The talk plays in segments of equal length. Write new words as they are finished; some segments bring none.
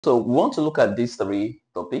So we want to look at these three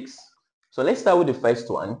topics. So let's start with the first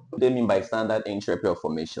one. What do they mean by standard entropy of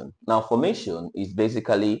formation? Now, formation is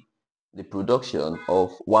basically the production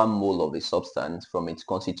of 1 mole of a substance from its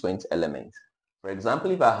constituent element. For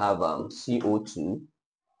example, if I have CO2,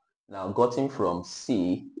 now gotten from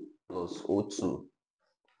C plus O2.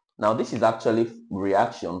 Now, this is actually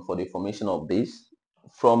reaction for the formation of this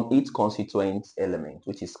from its constituent element,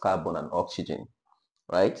 which is carbon and oxygen,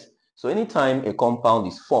 right? So anytime a compound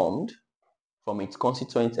is formed from its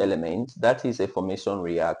constituent element, that is a formation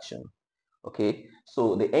reaction. Okay,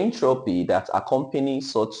 so the entropy that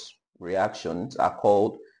accompanies such reactions are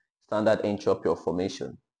called standard entropy of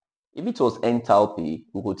formation. If it was enthalpy,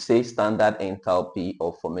 we could say standard enthalpy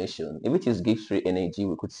of formation. If it is Gibbs free energy,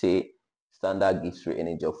 we could say standard Gibbs free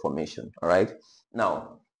energy of formation. All right.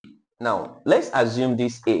 Now let's assume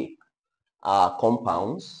these A are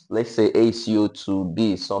compounds. Let's say A is CO2,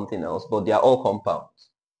 B is something else, but they are all compounds.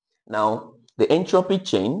 Now, the entropy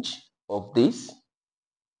change of this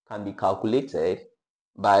can be calculated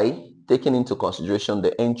by taking into consideration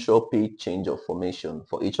the entropy change of formation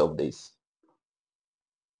for each of these.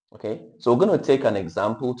 Okay, so we're going to take an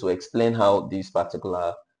example to explain how this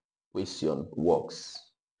particular question works.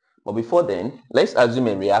 But before then, let's assume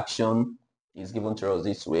a reaction is given to us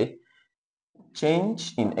this way.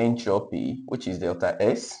 Change in entropy, which is delta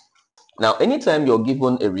S. Now, anytime you're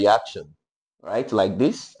given a reaction, right, like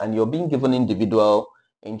this, and you're being given individual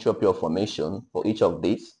entropy of formation for each of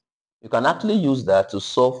these, you can actually use that to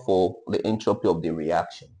solve for the entropy of the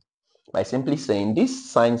reaction by simply saying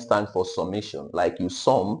this sign stands for summation, like you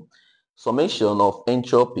summation of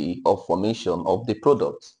entropy of formation of the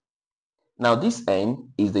product. Now, this n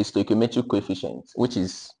is the stoichiometric coefficient, which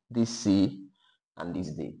is this C and this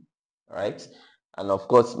D, right? And of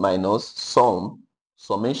course, minus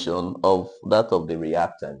summation of that of the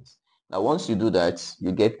reactant. Now, once you do that,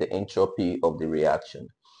 you get the entropy of the reaction.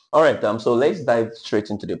 All right, so let's dive straight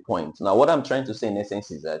into the point. Now, what I'm trying to say in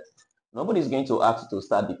essence is that nobody's going to ask you to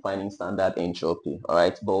start defining standard entropy, all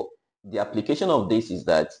right? But the application of this is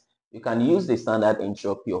that you can use the standard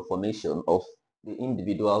entropy of formation of the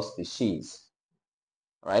individual species,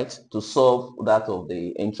 right, to solve that of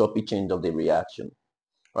the entropy change of the reaction,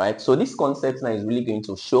 right? So this concept now is really going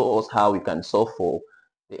to show us how we can solve for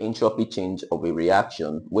the entropy change of a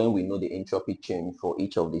reaction when we know the entropy change for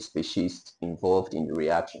each of the species involved in the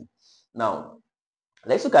reaction. Now,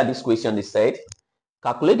 let's look at this question. They said,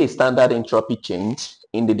 calculate the standard entropy change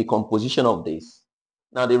in the decomposition of this.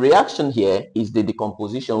 Now, the reaction here is the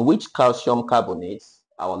decomposition which calcium carbonate,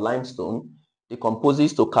 our limestone,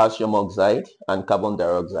 decomposes to calcium oxide and carbon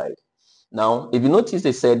dioxide. Now, if you notice,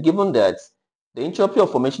 they said, given that the entropy of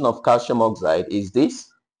formation of calcium oxide is this,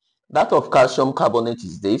 that of calcium carbonate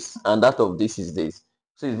is this, and that of this is this.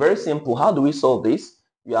 So it's very simple. How do we solve this?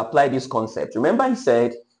 You apply this concept. Remember, he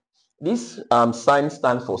said this sign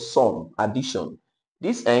stands for sum, addition.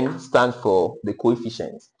 This n stands for the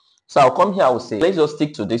coefficient. So I'll come here, I will say, let's just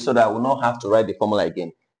stick to this so that I will not have to write the formula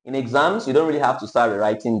again. In exams, you don't really have to start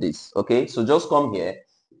rewriting this, okay? So just come here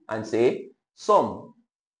and say sum,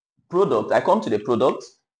 product. I come to the product.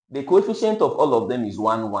 The coefficient of all of them is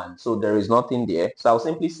 1, 1. So there is nothing there. So I'll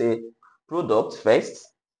simply say product first.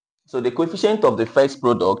 So the coefficient of the first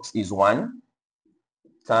product is 1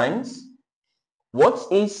 times,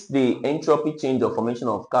 what is the entropy change of formation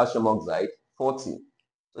of calcium oxide? 40.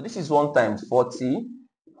 So this is 1 times 40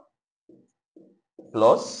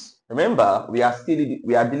 plus, remember, we are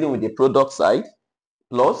dealing with the product side,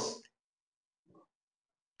 plus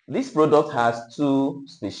this product has 2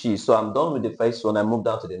 species. So I'm done with the first one. I move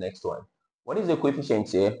down to the next one. What is the coefficient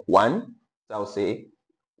here? 1. So I'll say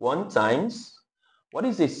 1 times, what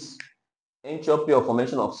is this entropy of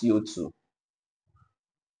formation of CO2?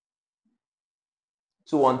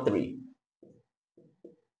 213.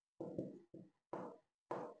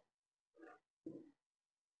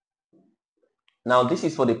 Now this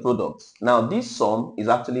is for the products. Now this sum is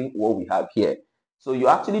actually what we have here. So you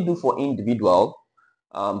actually do for individual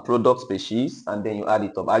product species and then you add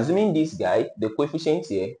it up. Assuming this guy, the coefficient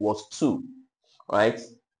here was 2, right?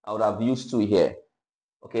 I would have used 2 here.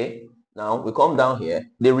 Okay. Now we come down here.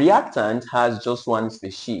 The reactant has just 1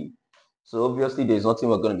 species. So obviously there's nothing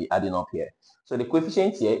we're going to be adding up here. So the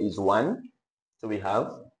coefficient here is 1. So we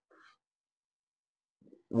have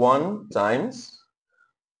 1 times,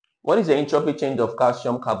 what is the entropy change of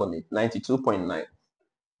calcium carbonate? 92.9.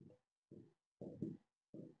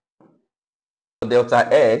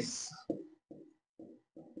 Delta S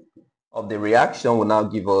of the reaction will now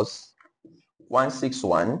give us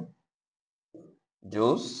 161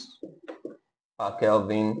 joules per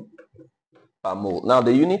Kelvin per mole. Now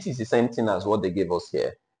the unit is the same thing as what they gave us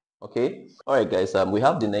here. Okay, all right guys, we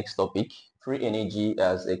have the next topic, free energy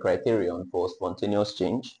as a criterion for spontaneous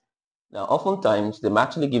change. Now oftentimes they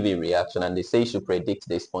actually give a reaction and they say you should predict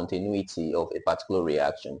the spontaneity of a particular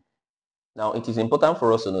reaction. Now it is important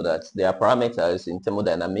for us to know that there are parameters in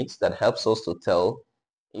thermodynamics that helps us to tell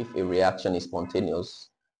if a reaction is spontaneous,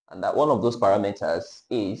 and that one of those parameters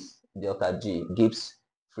is delta G, Gibbs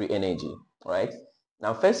free energy, right?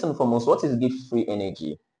 Now first and foremost, what is Gibbs free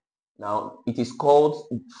energy? Now, it is called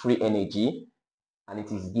free energy and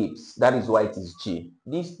it is Gibbs. That is why it is G.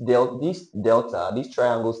 This delta, this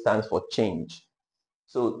triangle stands for change.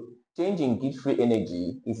 So, change in Gibbs free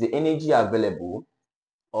energy is the energy available,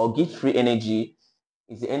 or Gibbs free energy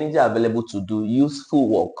is the energy available to do useful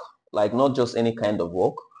work, like not just any kind of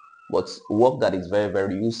work, but work that is very,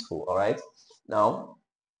 very useful. All right. Now,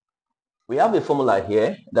 we have a formula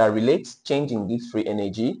here that relates change in Gibbs free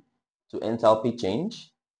energy to enthalpy change,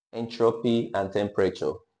 entropy, and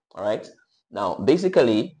temperature. All right. Now,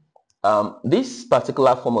 basically, this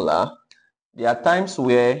particular formula, there are times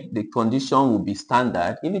where the condition will be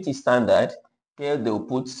standard. If it is standard, here they will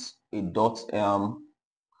put a dot,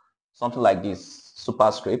 something like this,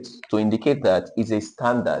 superscript, to indicate that it's a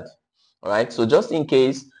standard. All right. So just in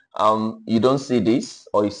case you don't see this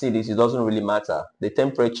or you see this, it doesn't really matter. The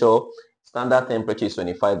temperature, standard temperature is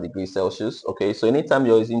 25 degrees Celsius. Okay. So anytime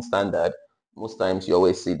you're using standard, most times you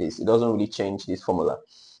always see this. It doesn't really change this formula.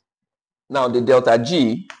 Now the delta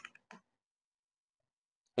G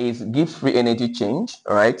is Gibbs free energy change.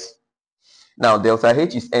 All right. Now delta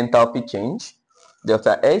H is enthalpy change.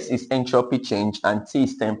 Delta S is entropy change, and T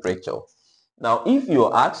is temperature. Now, if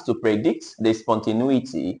you're asked to predict the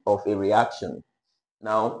spontaneity of a reaction,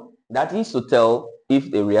 now that is to tell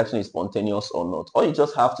if the reaction is spontaneous or not. All you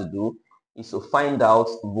just have to do is to find out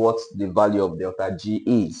what the value of delta G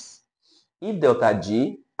is. If delta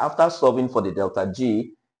G, after solving for the delta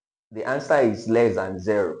G, the answer is less than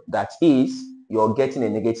 0, that is, you're getting a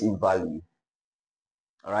negative value.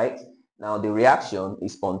 All right. Now, the reaction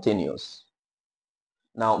is spontaneous.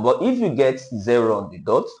 Now, but if you get 0 on the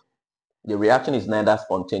dot, the reaction is neither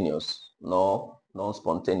spontaneous nor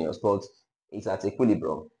non-spontaneous, but it's at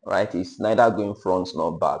equilibrium, right? It's neither going front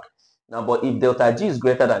nor back. Now, but if delta G is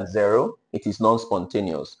greater than 0, it is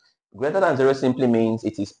non-spontaneous. Greater than 0 simply means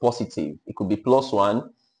it is positive. It could be +1,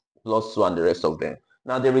 +2, and the rest of them.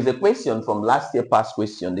 Now, there is a question from last year past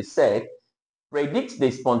question. They said, predict the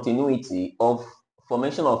spontaneity of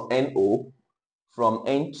formation of NO from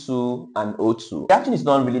N2 and O2. The reaction is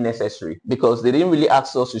not really necessary because they didn't really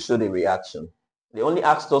ask us to show the reaction. They only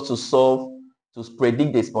asked us to solve, to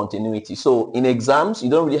predict the spontaneity. So in exams, you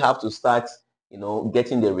don't really have to start,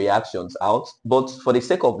 getting the reactions out. But for the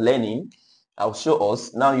sake of learning, I'll show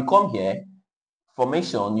us. Now you come here,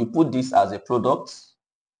 formation, you put this as a product,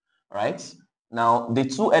 right? Now the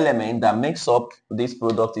two elements that makes up this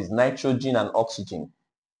product is nitrogen and oxygen.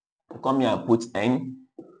 You come here and put N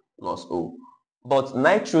plus O. But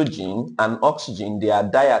nitrogen and oxygen, they are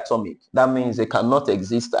diatomic. That means they cannot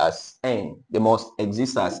exist as N. They must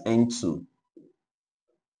exist as N2.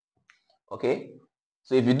 Okay?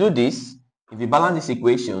 So if you do this, if you balance this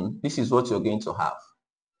equation, this is what you're going to have.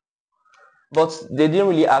 But they didn't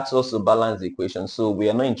really ask us to balance the equation, so we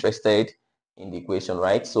are not interested in the equation,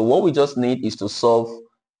 right? So what we just need is to solve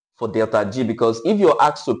for delta G, because if you're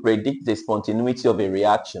asked to predict the spontaneity of a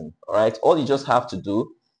reaction, all right, all you just have to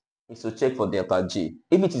do is to check for delta G.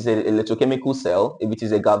 If it is an electrochemical cell, if it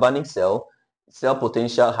is a galvanic cell, cell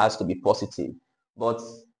potential has to be positive. But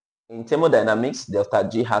in thermodynamics, delta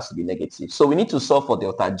G has to be negative. So we need to solve for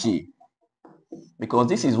delta G, because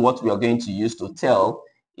this is what we are going to use to tell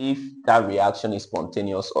if that reaction is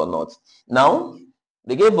spontaneous or not. Now,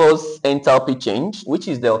 they gave us enthalpy change, which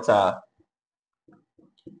is delta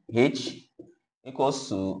H equals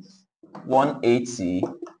to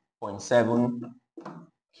 180.7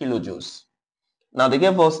 kilojoules. Now they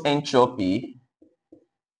gave us entropy,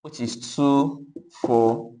 which is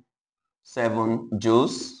 247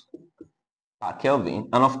 joules per Kelvin,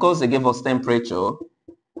 and of course they gave us temperature,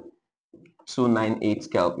 298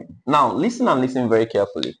 Kelvin. Now listen and listen very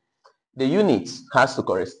carefully. The unit has to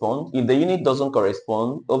correspond. If the unit doesn't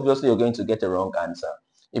correspond, obviously you're going to get a wrong answer.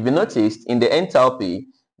 If you noticed, in the enthalpy,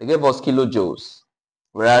 they gave us kilojoules,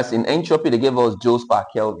 whereas in entropy, they gave us joules per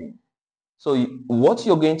Kelvin. So what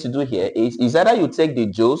you're going to do here is either you take the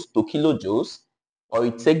joules to kilojoules or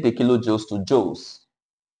you take the kilojoules to joules,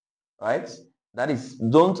 right? That is,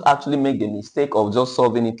 don't actually make the mistake of just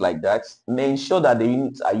solving it like that. Ensure that the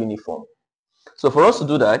units are uniform. So for us to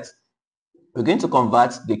do that, we're going to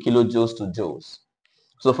convert the kilojoules to joules.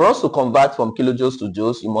 So for us to convert from kilojoules to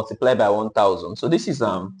joules, you multiply by 1000. So this is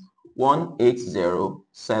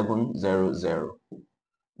 180700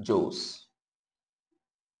 joules.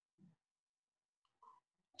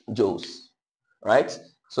 Right?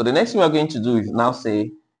 So the next thing we're going to do is now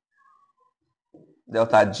say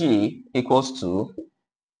delta G equals to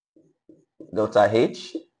delta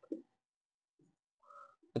H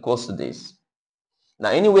equals to this. Now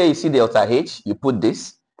anywhere you see delta H, you put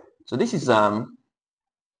this. So this is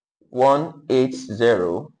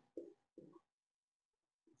 180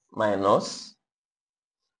 minus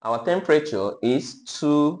our temperature is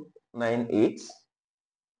 298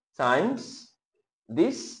 times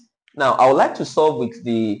this. Now I would like to solve with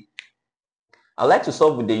the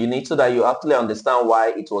unit so that you actually understand why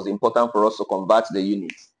it was important for us to convert the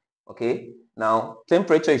units. Okay, now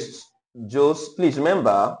temperature is joules. Please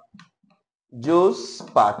remember, joules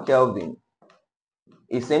per Kelvin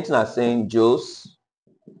is same thing as saying joules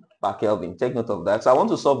per Kelvin. Take note of that. So I want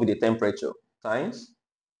to solve with the temperature times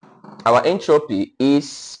our entropy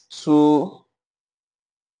is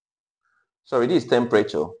this is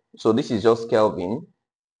temperature. So this is just Kelvin.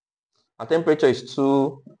 Our temperature is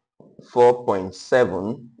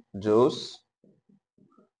 4.7 joules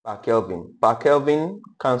per Kelvin. Per Kelvin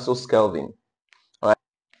cancels Kelvin. All right.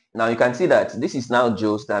 Now you can see that this is now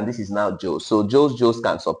joules and this is now joules. So joules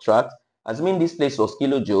can subtract. Assuming this place was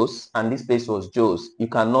kilojoules and this place was joules, you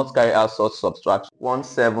cannot carry out such subtraction.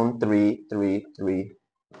 17333.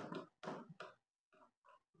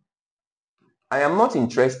 I am not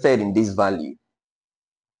interested in this value.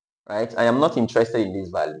 Right? I am not interested in this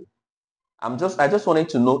value. I just wanted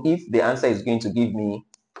to know if the answer is going to give me,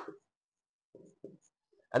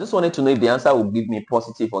 I just wanted to know if the answer will give me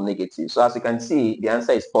positive or negative. So as you can see, the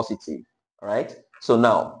answer is positive. All right. So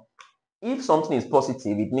now, if something is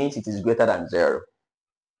positive, it means it is greater than 0.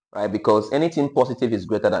 Right? Because anything positive is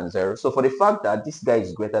greater than 0. So for the fact that this guy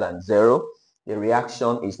is greater than 0, the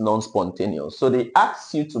reaction is non-spontaneous. So they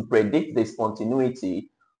ask you to predict the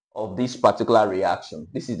spontaneity of this particular reaction.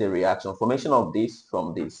 This is the reaction, formation of this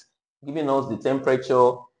from this, giving us the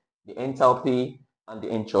temperature, the enthalpy, and the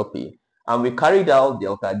entropy. And we carried out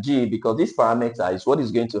delta G because this parameter is what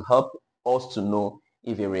is going to help us to know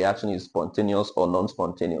if a reaction is spontaneous or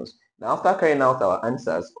non-spontaneous. Now, after carrying out our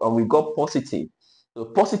answers, we got positive. So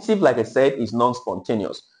positive, like I said, is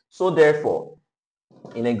non-spontaneous. So therefore,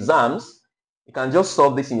 in exams, you can just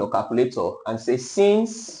solve this in your calculator and say,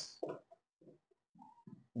 since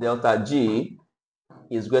delta G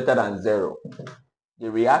is greater than 0, the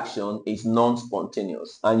reaction is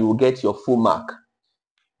non-spontaneous, and you will get your full mark.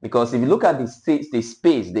 Because if you look at the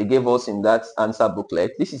space they gave us in that answer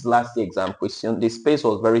booklet, this is last year exam question, the space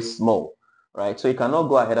was very small, right? So you cannot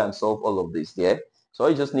go ahead and solve all of this there. So all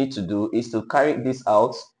you just need to do is to carry this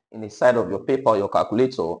out in the side of your paper or your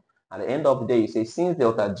calculator. At the end of the day, you say, since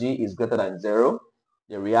delta G is greater than 0,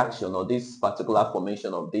 the reaction or this particular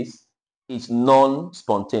formation of this is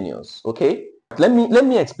non-spontaneous. Okay, let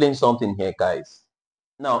me explain something here, guys.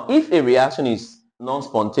 Now, if a reaction is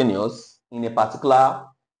non-spontaneous in a particular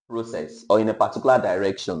process or in a particular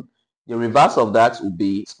direction, the reverse of that would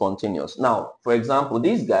be spontaneous. Now, for example,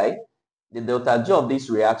 this guy, the delta G of this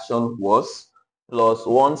reaction was plus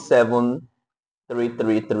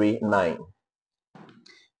 1733339.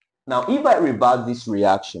 Now, if I reverse this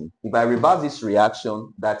reaction,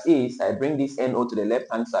 that is, I bring this NO to the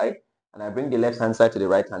left-hand side and I bring the left-hand side to the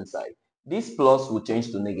right-hand side, this plus will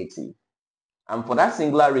change to negative. And for that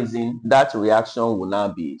singular reason, that reaction will now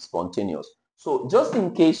be spontaneous. So just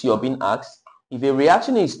in case you're being asked, if a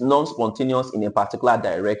reaction is non-spontaneous in a particular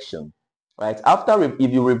direction, right,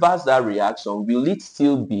 if you reverse that reaction, will it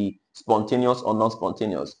still be spontaneous or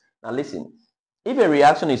non-spontaneous? Now listen, if a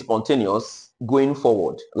reaction is spontaneous going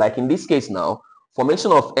forward, like in this case now,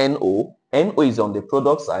 formation of NO is on the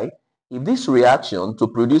product side. If this reaction to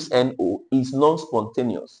produce NO is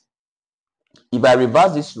non-spontaneous, if I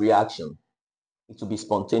reverse this reaction, it will be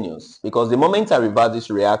spontaneous, because the moment I reverse this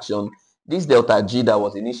reaction, this delta G that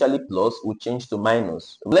was initially plus will change to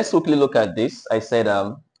minus. Let's quickly look at this. I said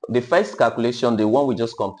the first calculation, the one we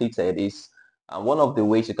just completed, is one of the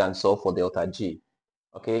ways you can solve for delta G.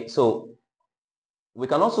 Okay, so we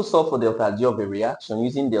can also solve for delta G of a reaction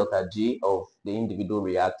using delta G of the individual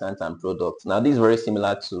reactant and product. Now this is very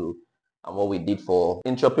similar to what we did for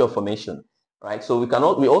entropy of formation, right? So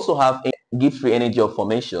we also have Gibbs free energy of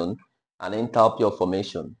formation and enthalpy of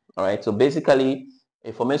formation. All right, so basically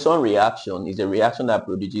a formation reaction is a reaction that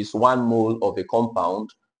produces 1 mole of a compound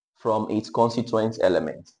from its constituent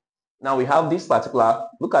element. Now we have this particular,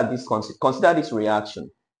 look at this, consider this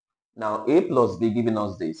reaction. Now A plus B giving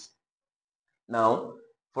us this. Now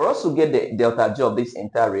for us to get the delta G of this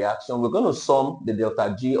entire reaction, we're going to sum the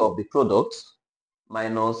delta G of the product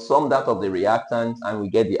minus sum that of the reactant, and we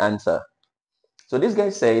get the answer. So this guy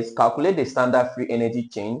says calculate the standard free energy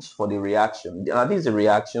change for the reaction. Now this is the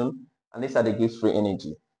reaction and these are the Gibbs free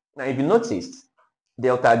energy. Now if you noticed,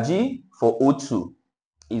 delta G for O2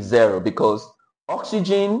 is 0 because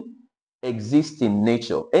oxygen exists in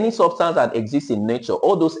nature. Any substance that exists in nature,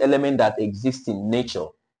 all those elements that exist in nature,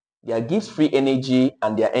 their Gibbs free energy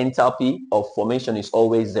and their enthalpy of formation is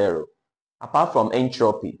always 0, apart from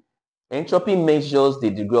entropy. Entropy measures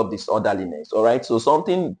the degree of disorderliness. All right, so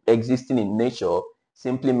something existing in nature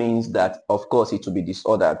simply means that, of course, it will be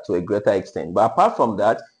disordered to a greater extent. But apart from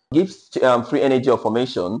that, Gibbs free energy of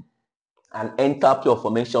formation and enthalpy of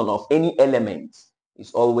formation of any element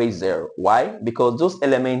is always 0. Why? Because those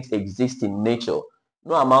elements exist in nature.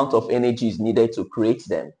 No amount of energy is needed to create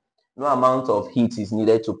them. No amount of heat is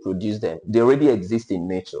needed to produce them. They already exist in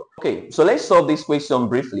nature. Okay, so let's solve this question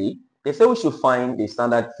briefly. They say we should find the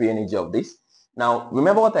standard free energy of this. Now,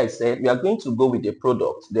 remember what I said, we are going to go with the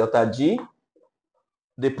product, delta G.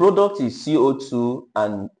 The product is CO2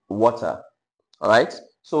 and water, all right?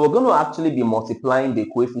 So we're going to actually be multiplying the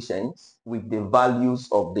coefficients with the values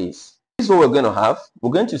of this. This is what we're going to have. We're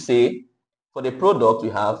going to say for the product, we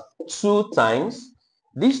have 2 times,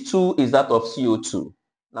 this 2 is that of CO2.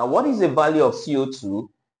 Now, what is the value of CO2?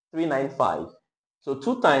 395. So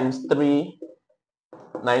 2 times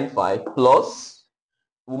 395 plus,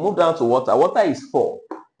 we'll move down to water. Water is 4.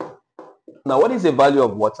 Now, what is the value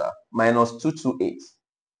of water? Minus 228.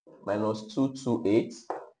 Minus 228.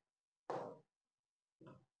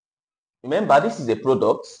 Remember, this is a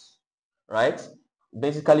product, right?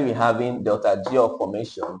 Basically, we're having delta G of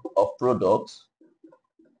formation of product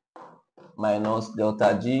minus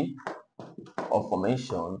delta G of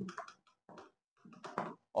formation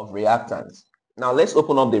of reactant. Now, let's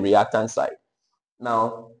open up the reactant side.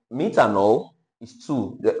 Now, methanol is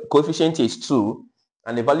 2. The coefficient is 2,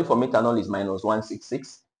 and the value for methanol is minus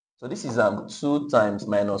 166. So this is 2 times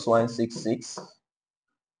minus 166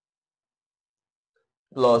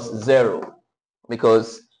 plus 0,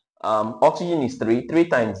 because oxygen is 3. 3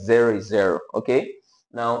 times 0 is 0. Okay.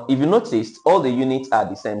 Now, if you noticed, all the units are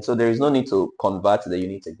the same, so there is no need to convert the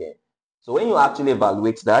units again. So when you actually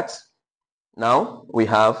evaluate that, now we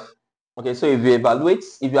have, okay, so if you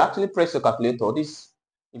actually press your calculator, if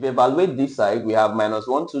you evaluate this side, we have minus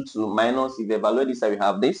 122 minus, if you evaluate this side, we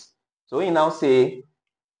have this. So we now say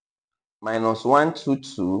minus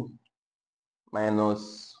 122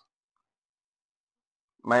 minus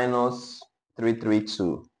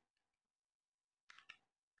 332.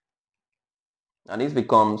 And this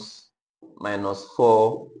becomes minus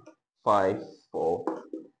 454.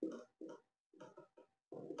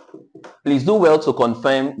 Please do well to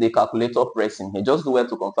confirm the calculator pressing here. Just do well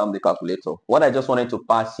to confirm the calculator. What I just wanted to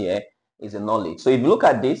pass here is the knowledge. So if you look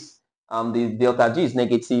at this, the delta G is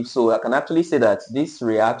negative. So I can actually say that this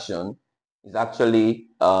reaction is actually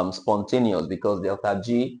spontaneous because delta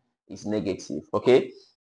G is negative. Okay.